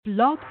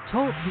Blog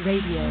Talk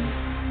Radio.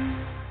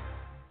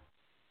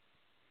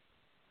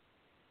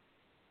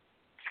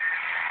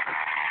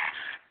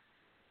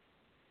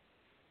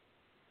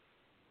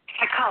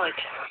 At college,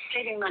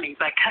 saving money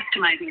by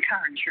customizing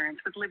car insurance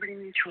with Liberty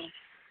Mutual.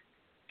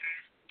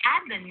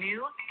 Add the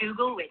new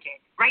Google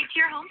widget right to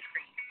your home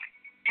screen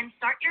and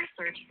start your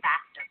search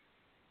faster.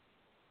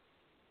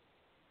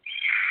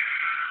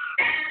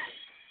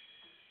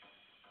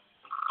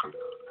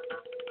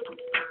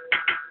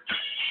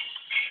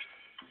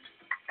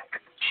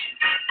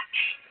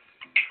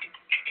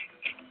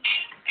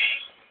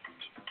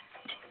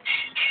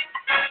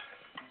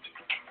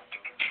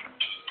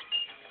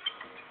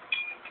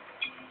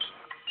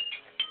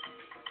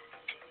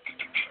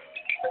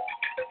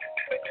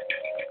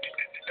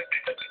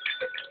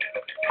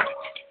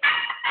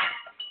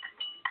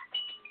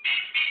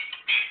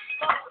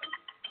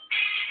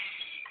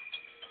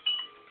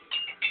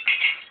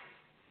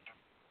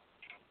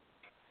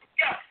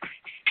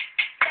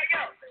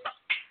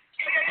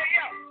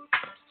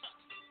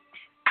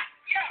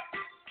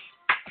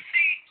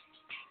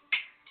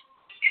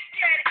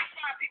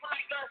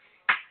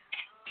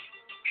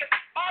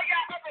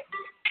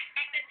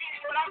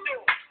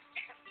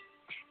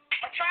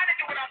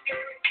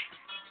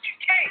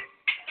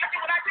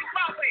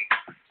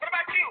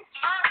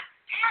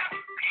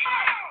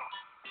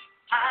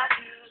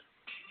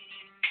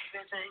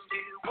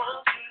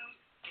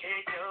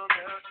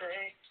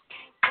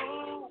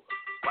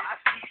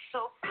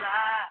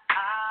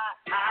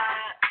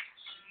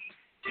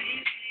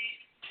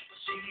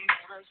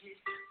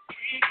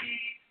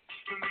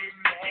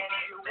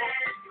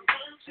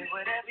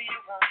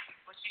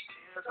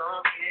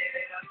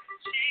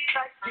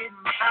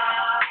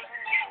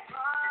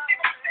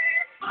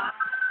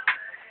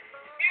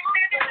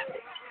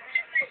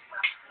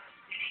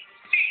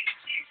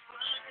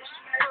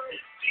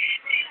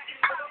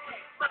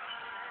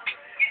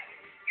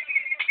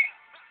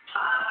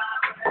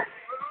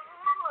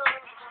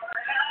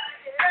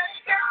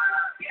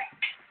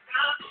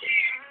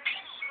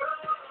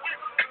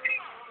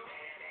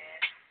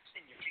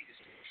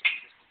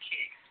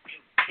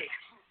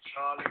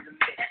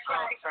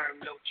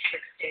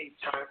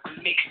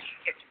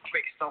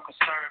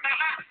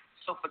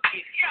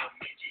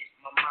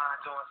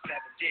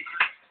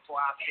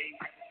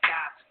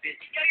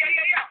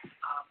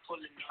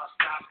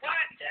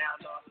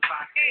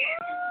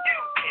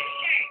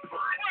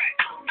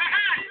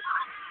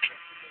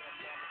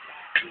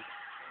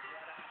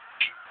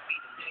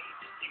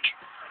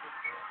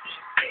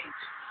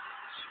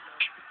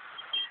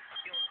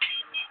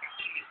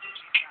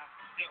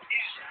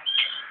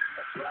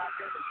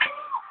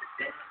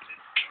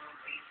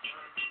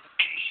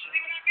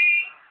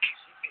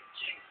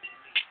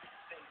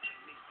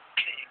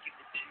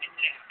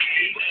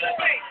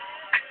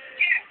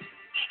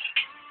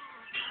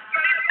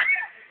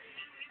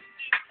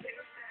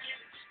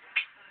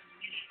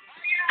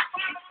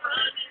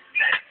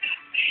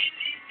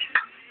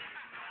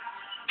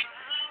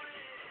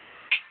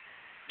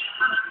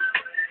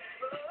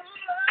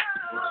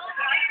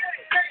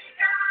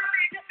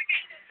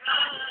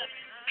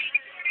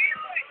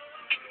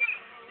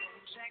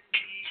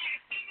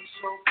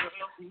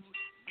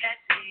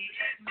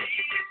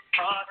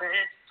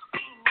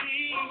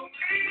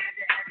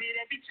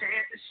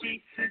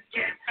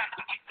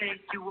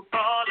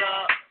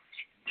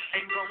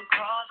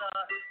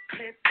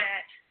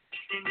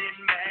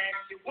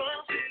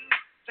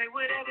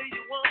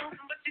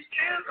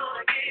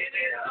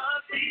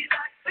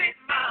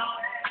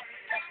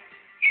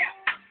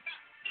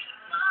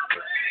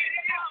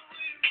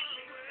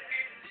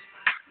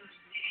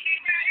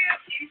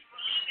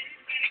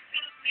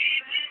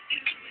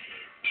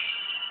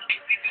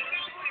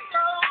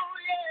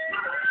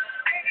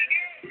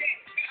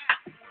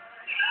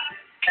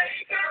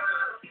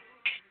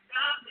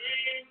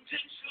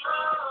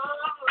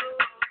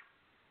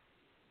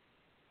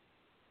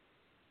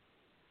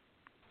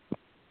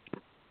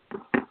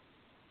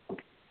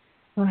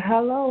 Well,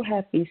 hello,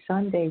 happy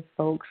Sunday,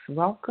 folks.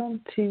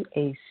 Welcome to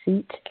A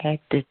Seat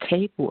at the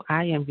Table.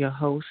 I am your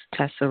host,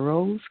 Tessa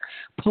Rose.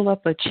 Pull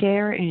up a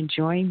chair and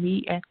join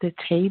me at the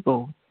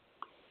table.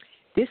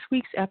 This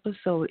week's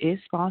episode is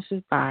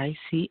sponsored by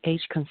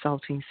CH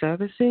Consulting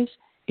Services.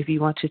 If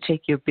you want to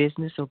take your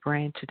business or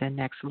brand to the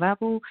next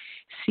level,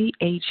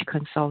 CH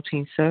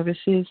Consulting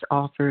Services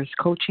offers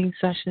coaching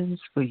sessions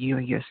for you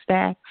and your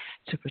staff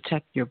to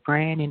protect your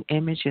brand and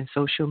image in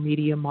social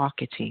media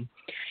marketing.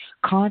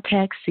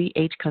 Contact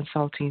CH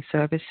Consulting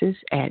Services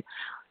at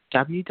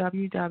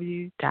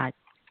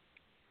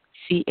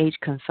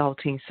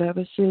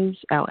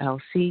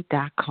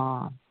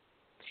www.chconsultingservicesllc.com.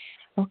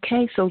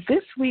 Okay, so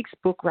this week's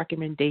book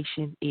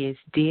recommendation is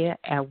Dear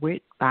Edward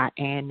by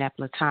Ann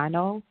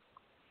Napolitano.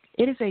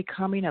 It is a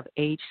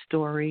coming-of-age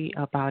story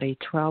about a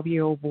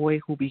 12-year-old boy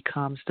who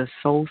becomes the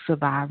sole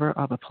survivor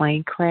of a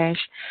plane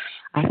crash.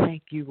 I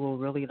think you will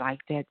really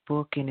like that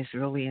book, and it's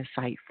really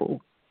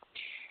insightful.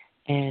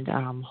 And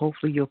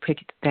hopefully you'll pick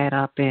that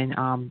up.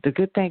 And the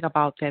good thing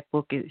about that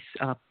book is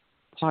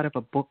part of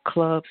a book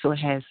club, so it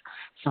has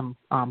some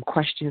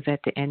questions at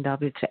the end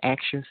of it to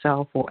ask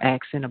yourself or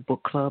ask in a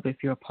book club if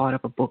you're a part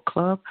of a book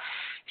club.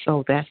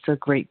 So that's a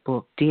great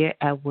book, Dear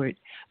Edward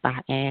by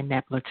Ann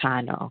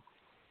Napolitano.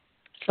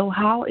 So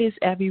how is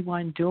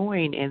everyone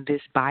doing in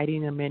this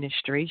Biden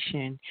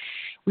administration?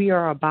 We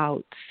are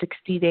about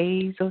 60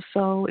 days or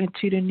so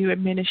into the new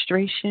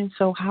administration.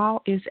 So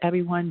how is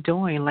everyone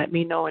doing? Let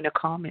me know in the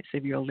comments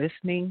if you're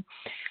listening.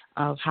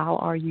 How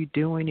are you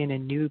doing in a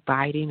new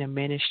Biden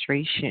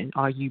administration?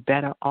 Are you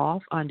better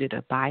off under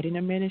the Biden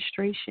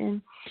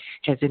administration?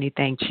 Has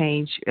anything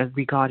changed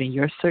regarding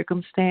your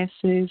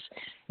circumstances?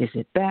 Is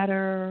it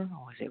better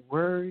or is it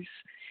worse?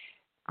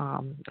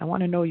 I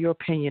want to know your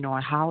opinion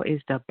on how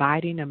is the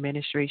Biden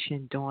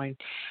administration doing.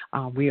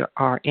 We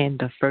are in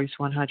the first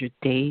 100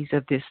 days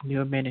of this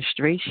new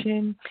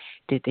administration.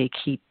 Did they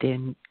keep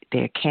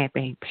their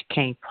campaign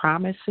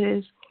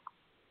promises?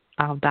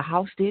 The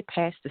House did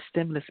pass the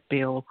stimulus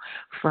bill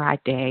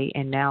Friday,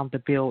 and now the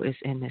bill is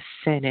in the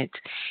Senate.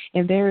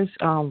 And there's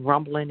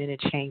rumbling in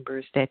the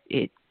chambers that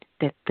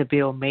the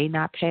bill may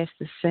not pass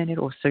the Senate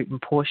or certain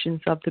portions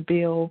of the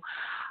bill.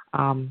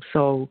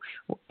 So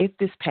if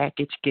this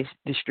package gets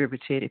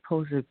distributed, it's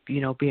supposed to,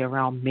 be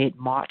around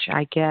mid-March,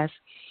 I guess.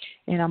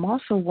 And I'm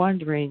also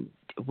wondering,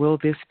 will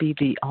this be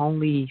the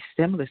only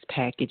stimulus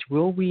package?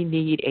 Will we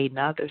need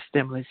another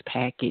stimulus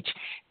package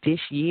this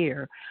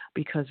year?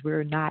 Because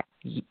we're not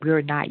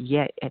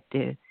yet at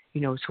the,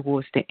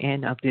 towards the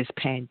end of this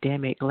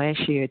pandemic.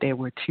 Last year there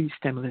were 2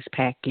 stimulus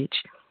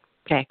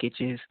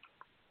packages.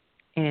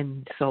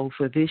 And so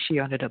for this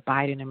year under the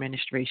Biden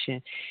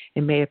administration,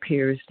 it may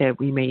appear that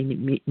we may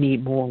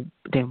need more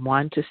than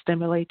one to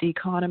stimulate the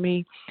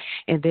economy.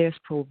 And there's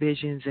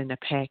provisions in the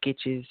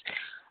packages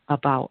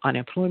about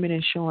unemployment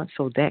insurance,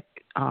 so that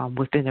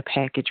within the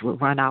package will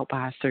run out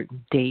by a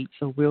certain date.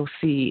 So we'll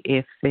see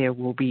if there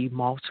will be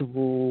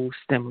multiple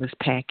stimulus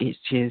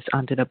packages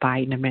under the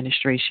Biden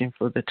administration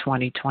for the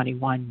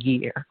 2021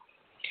 year.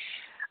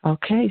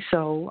 Okay,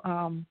 so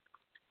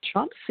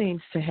Trump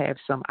seems to have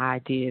some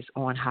ideas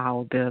on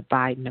how the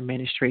Biden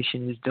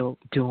administration is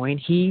doing.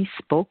 He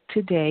spoke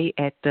today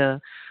at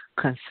the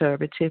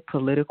Conservative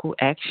Political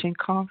Action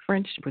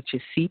Conference, which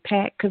is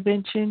CPAC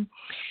convention,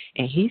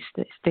 and he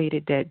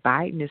stated that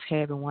Biden is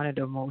having one of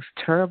the most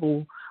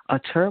terrible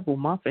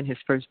month in his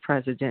first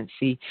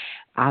presidency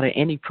out of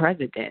any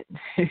president.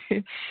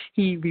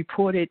 He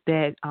reported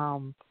that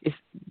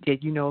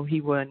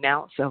he will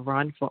announce a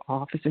run for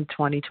office in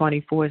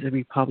 2024 as a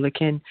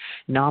Republican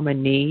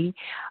nominee.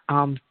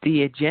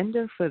 The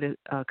agenda for the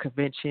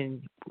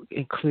convention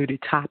included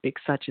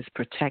topics such as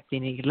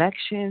protecting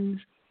elections,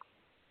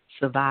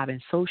 surviving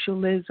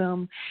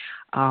socialism.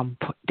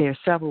 There are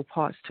several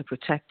parts to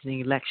protecting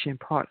the election.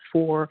 Part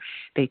 4,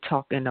 they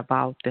talking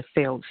about the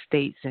failed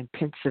states in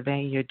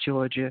Pennsylvania,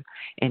 Georgia,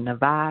 and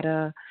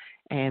Nevada.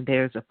 And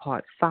there's a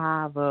part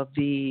 5 of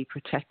the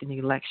protecting the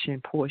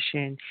election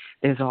portion.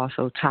 There's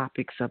also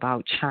topics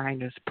about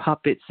China's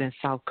puppets in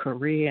South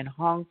Korea and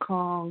Hong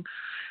Kong,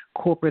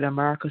 corporate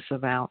America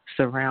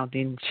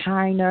surrounding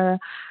China,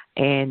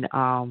 and,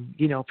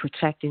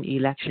 protecting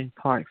election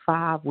part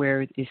 5,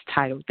 where it is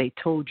titled, They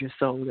Told You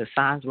So. The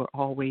signs were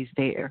always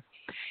there.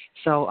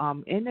 So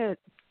in the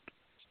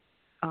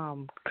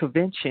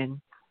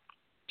convention,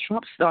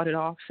 Trump started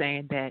off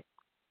saying that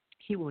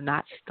he will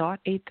not start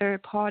a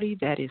third party.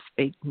 That is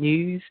fake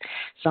news.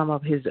 Some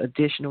of his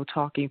additional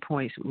talking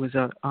points was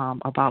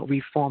about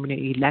reforming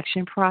the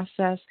election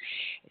process,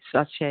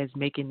 such as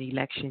making the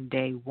election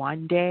day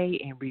one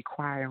day and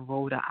requiring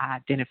voter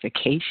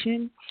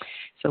identification.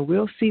 So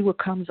we'll see what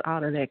comes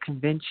out of that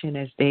convention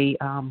as they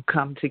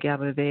come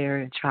together there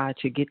and try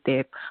to get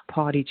their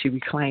party to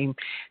reclaim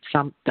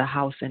the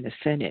House and the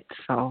Senate.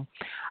 So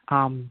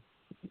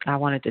I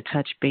wanted to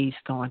touch base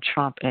on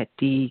Trump at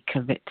the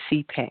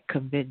CPAC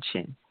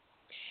convention.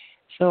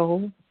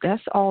 So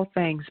that's all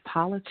things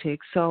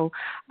politics. So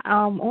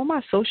on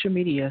my social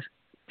media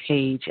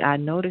page, I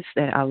noticed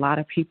that a lot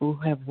of people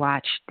have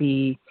watched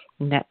the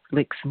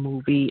Netflix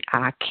movie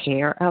I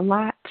Care a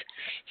Lot.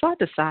 So I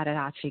decided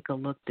I'd take a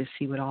look to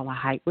see what all the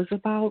hype was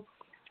about.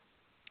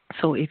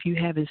 So if you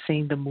haven't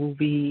seen the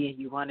movie and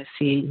you want to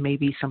see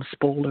maybe some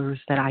spoilers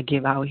that I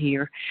give out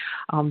here,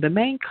 the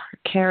main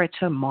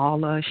character,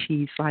 Marla,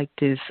 she's like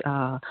this,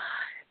 I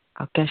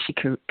guess she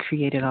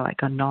created a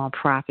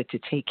nonprofit to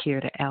take care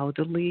of the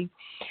elderly.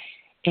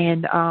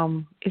 And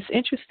it's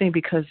interesting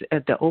because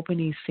at the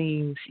opening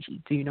scenes,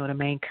 the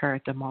main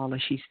character, Marla,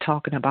 she's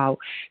talking about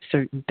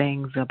certain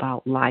things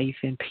about life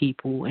and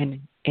people.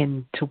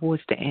 And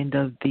towards the end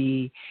of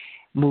the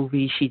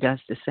movie, she does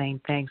the same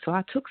thing. So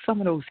I took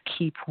some of those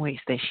key points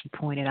that she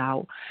pointed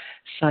out,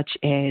 such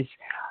as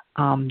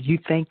you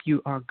think you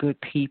are good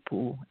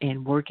people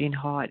and working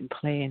hard and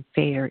playing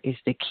fair is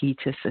the key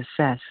to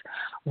success.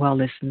 Well,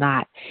 it's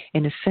not.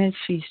 In a sense,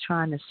 she's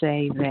trying to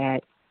say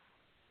that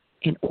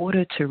in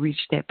order to reach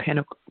that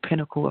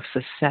pinnacle of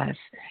success,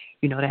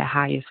 that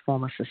highest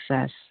form of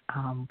success,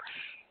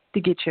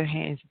 to get your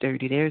hands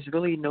dirty. There's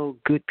really no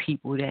good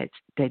people that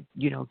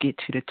get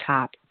to the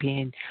top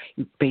being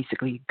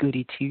basically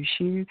goody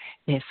two-shoe.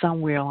 There's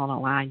somewhere along the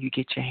line you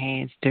get your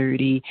hands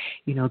dirty.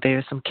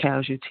 There's some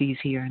casualties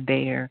here and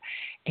there.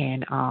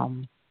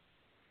 And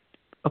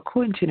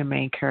according to the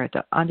main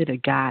character, under the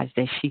guise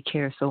that she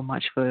cares so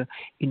much for,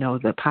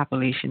 the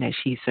population that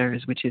she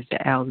serves, which is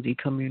the elderly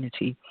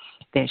community,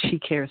 that she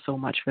cares so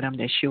much for them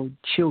that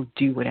she'll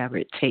do whatever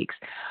it takes.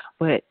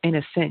 But in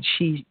a sense,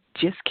 she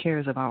just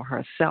cares about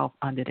herself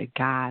under the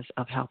guise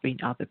of helping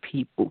other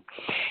people.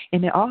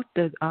 And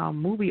the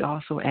movie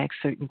also asks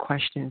certain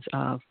questions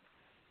of,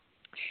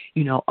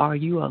 are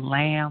you a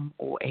lamb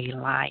or a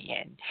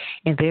lion?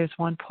 And there's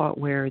one part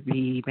where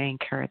the main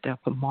character,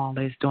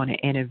 Marla, is doing an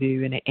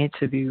interview, and the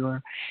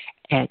interviewer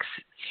asks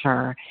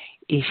her,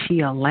 is she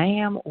a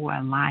lamb or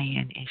a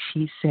lion? And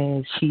she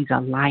says she's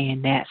a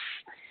lioness,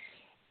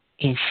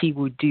 and she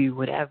will do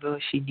whatever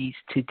she needs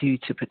to do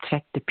to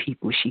protect the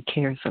people she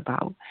cares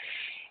about.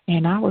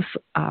 And I was,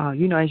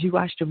 as you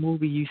watch the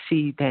movie, you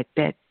see that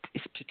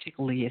is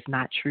particularly is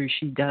not true.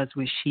 She does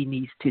what she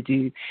needs to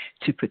do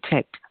to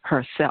protect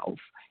herself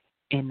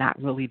and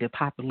not really the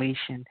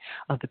population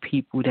of the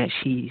people that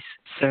she's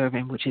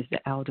serving, which is the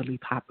elderly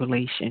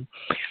population.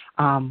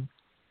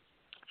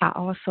 I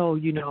also,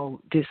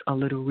 did a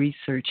little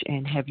research,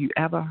 and have you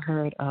ever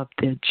heard of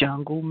the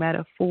jungle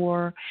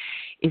metaphor?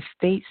 It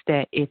states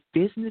that if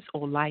business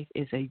or life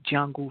is a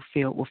jungle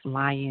filled with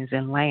lions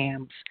and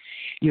lambs,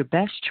 your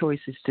best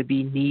choice is to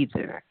be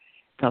neither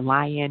the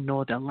lion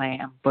nor the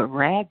lamb, but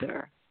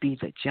rather be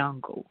the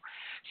jungle.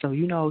 So,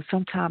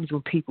 sometimes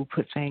when people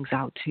put things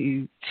out to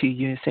you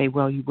and say,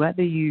 well,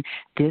 whether you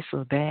this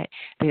or that,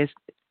 there's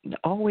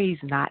always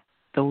not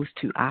those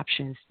two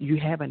options. You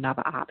have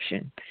another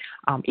option,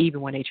 even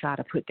when they try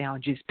to put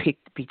down, just pick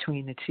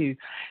between the two.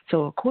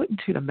 So according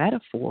to the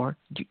metaphor,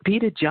 be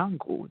the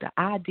jungle. The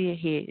idea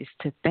here is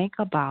to think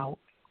about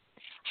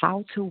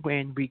how to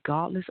win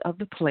regardless of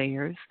the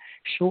players,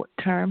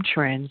 short-term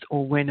trends,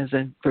 or winners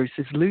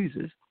versus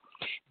losers.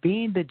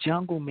 Being the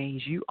jungle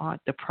means you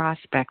aren't the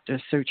prospector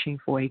searching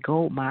for a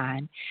gold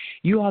mine.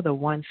 You are the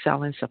one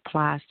selling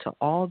supplies to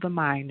all the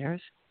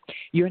miners.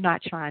 You're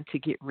not trying to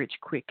get rich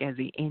quick as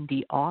an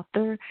indie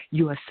author.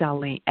 You are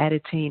selling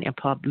editing and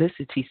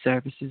publicity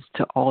services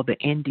to all the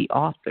indie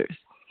authors.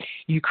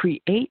 You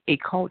create a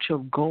culture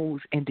of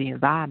goals in the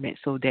environment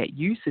so that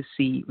you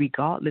succeed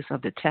regardless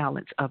of the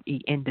talents of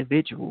each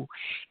individual,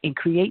 and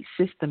create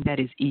a system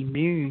that is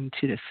immune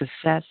to the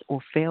success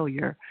or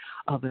failure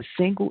of a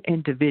single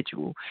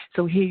individual.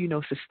 So here,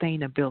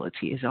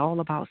 sustainability is all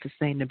about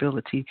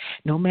sustainability.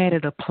 No matter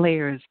the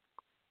players,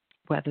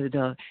 whether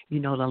the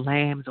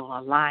lambs or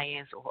the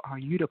lions, or are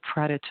you the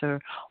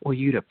predator or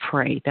you the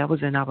prey? That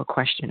was another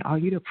question. Are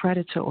you the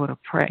predator or the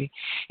prey?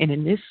 And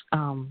in this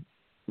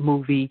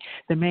movie,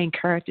 the main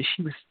character,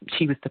 she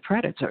was the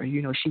predator.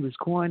 She was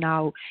going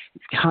out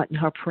hunting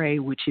her prey,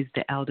 which is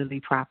the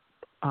elderly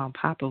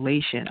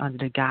population, under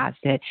the guise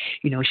that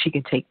she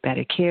can take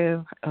better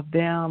care of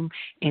them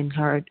in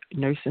her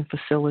nursing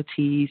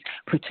facilities,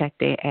 protect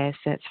their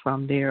assets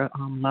from their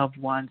loved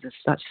ones and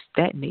such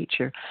that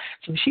nature.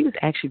 So she was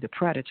actually the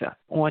predator,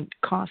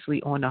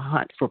 constantly on the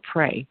hunt for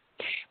prey.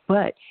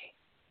 But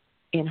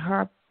in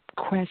her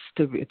quest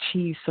to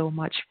achieve so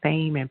much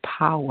fame and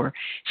power,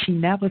 she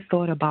never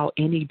thought about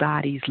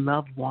anybody's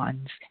loved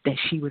ones that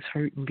she was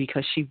hurting,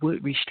 because she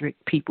would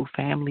restrict people,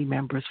 family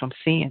members, from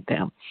seeing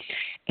them.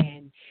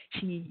 And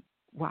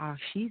while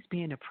she's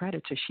being a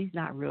predator, she's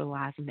not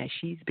realizing that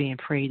she's being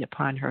preyed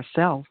upon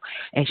herself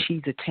as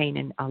she's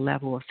attaining a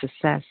level of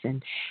success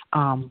and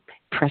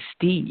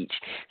prestige.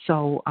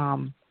 So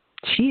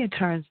she in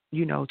turn,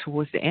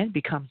 towards the end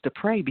becomes the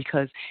prey,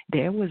 because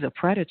there was a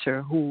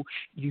predator who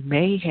you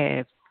may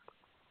have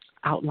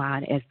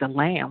outlined as the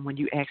lamb. When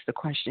you ask the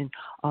question,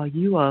 are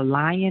you a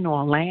lion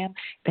or a lamb?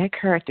 That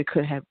character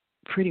could have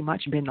pretty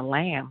much been the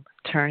lamb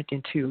turned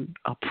into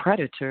a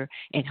predator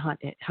and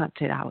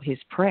hunted out his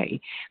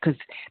prey, because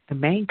the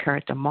main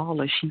character,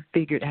 Marla, she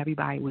figured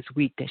everybody was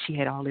weak, that she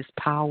had all this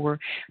power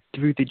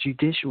through the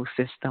judicial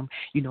system.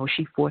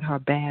 She fought her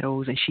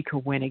battles and she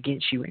could win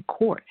against you in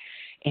court.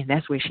 And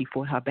that's where she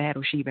fought her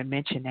battle. She even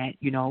mentioned that,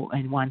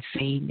 in one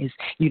scene is,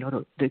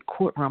 the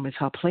courtroom is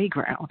her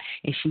playground.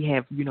 And she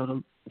have,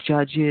 the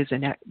judges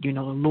and,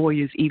 the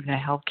lawyers, even the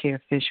healthcare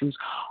officials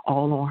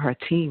all on her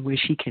team where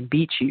she can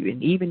beat you.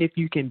 And even if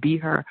you can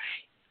beat her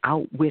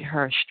out with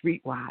her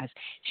streetwise,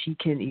 she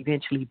can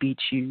eventually beat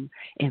you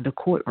in the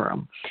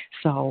courtroom.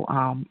 So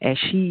as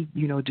she,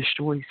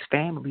 destroys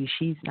family,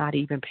 she's not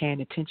even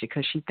paying attention,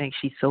 because she thinks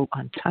she's so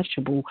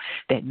untouchable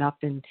that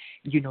nothing,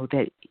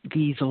 that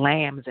these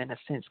lambs, in a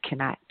sense,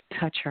 cannot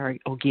touch her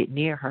or get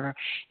near her.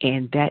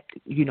 And that,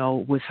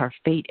 was her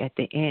fate at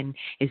the end,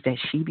 is that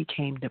she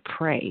became the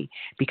prey,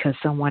 because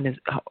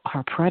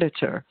her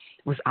predator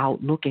was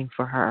out looking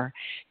for her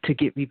to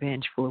get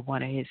revenge for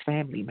one of his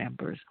family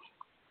members.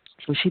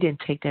 So she didn't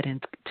take that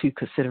into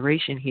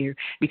consideration here,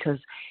 because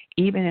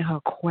even in her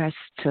quest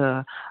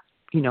to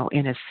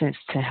in a sense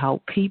to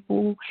help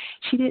people.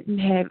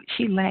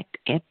 She lacked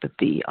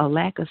empathy, a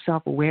lack of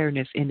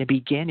self-awareness in the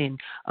beginning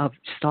of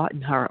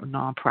starting her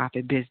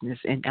nonprofit business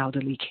in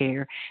elderly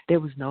care. There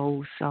was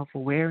no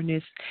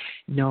self-awareness,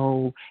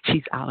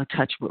 she's out of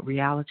touch with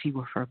reality,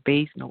 with her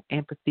base, no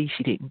empathy.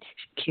 She didn't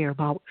care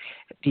about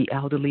the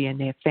elderly and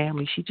their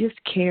family. She just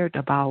cared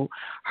about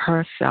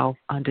herself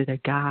under the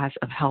guise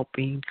of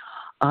helping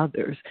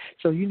others.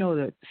 So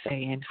the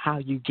saying, how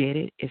you get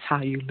it is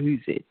how you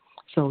lose it.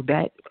 So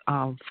that,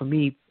 for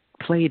me,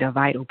 played a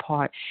vital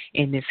part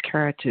in this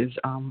character's,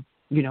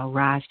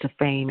 rise to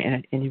fame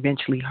and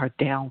eventually her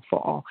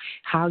downfall.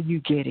 How you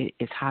get it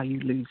is how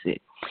you lose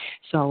it.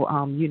 So,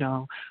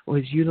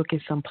 as you look at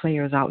some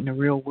players out in the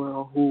real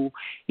world who,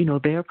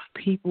 there are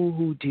people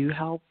who do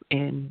help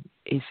and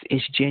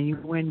it's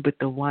genuine, but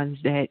the ones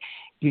that,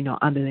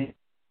 under the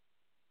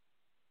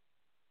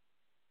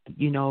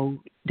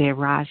their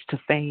rise to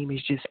fame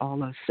is just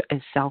all a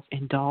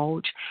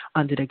self-indulge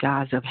under the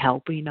guise of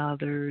helping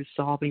others,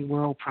 solving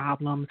world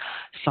problems,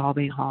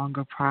 solving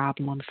hunger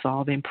problems,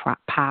 solving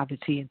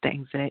poverty and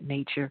things of that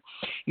nature.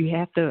 You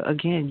have to,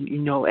 again,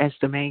 as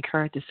the main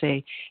character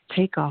say,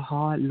 take a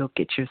hard look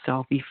at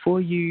yourself before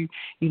you,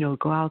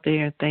 go out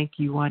there and think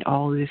you want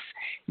all this,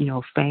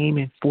 fame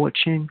and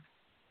fortune.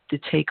 To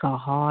take a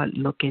hard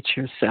look at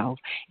yourself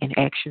and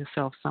ask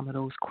yourself some of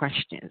those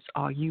questions.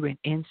 Are you an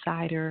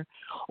insider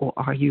or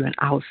are you an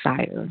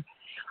outsider?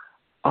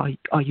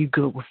 Are you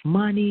good with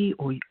money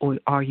or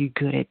are you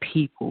good at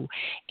people?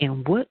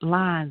 And what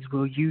lines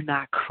will you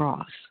not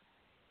cross?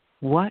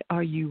 What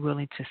are you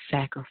willing to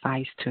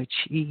sacrifice to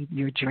achieve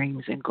your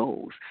dreams and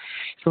goals?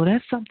 So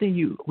that's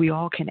something we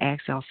all can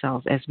ask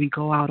ourselves as we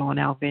go out on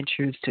our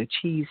ventures to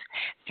achieve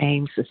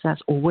fame, success,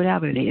 or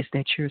whatever it is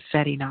that you're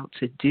setting out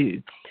to do,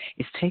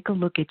 is take a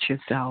look at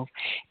yourself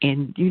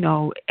and,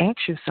 ask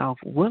yourself,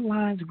 what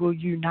lines will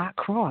you not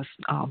cross?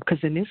 Because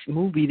in this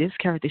movie, this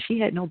character, she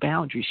had no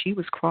boundaries. She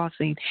was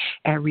crossing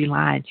every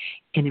line.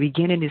 In the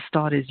beginning, it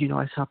started,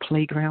 as her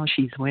playground.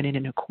 She's winning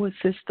in the court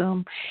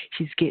system.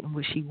 She's getting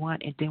what she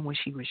wants. And then when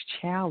she was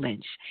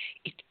challenged,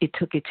 it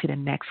took it to the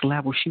next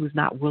level. She was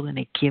not willing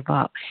to give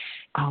up,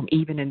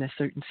 even in the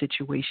certain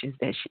situations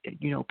that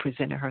she,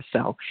 presented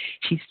herself.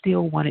 She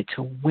still wanted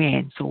to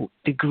win. So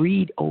the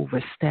greed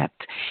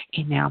overstepped,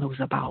 and now it was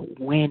about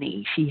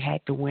winning. She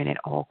had to win at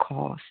all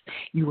costs.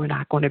 You were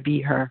not going to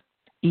beat her,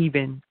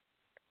 even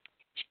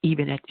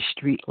at the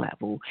street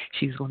level.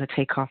 She was going to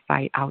take her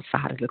fight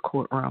outside of the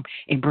courtroom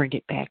and bring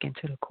it back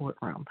into the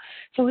courtroom.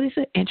 So it's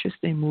an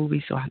interesting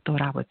movie, so I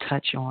thought I would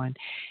touch on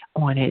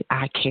it.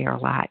 I care a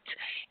lot.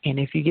 And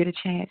if you get a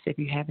chance, if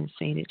you haven't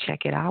seen it,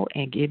 check it out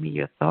and give me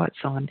your thoughts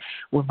on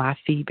what my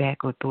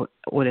feedback or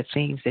the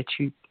things that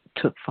you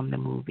took from the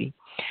movie.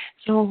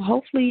 So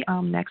hopefully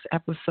next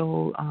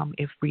episode,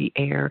 if we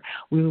air,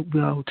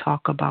 we'll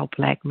talk about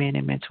Black men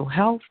and mental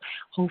health.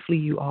 Hopefully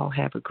you all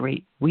have a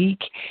great week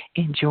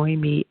and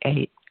join me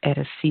at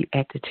a seat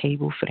at the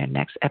table for the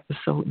next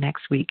episode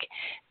next week.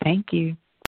 Thank you.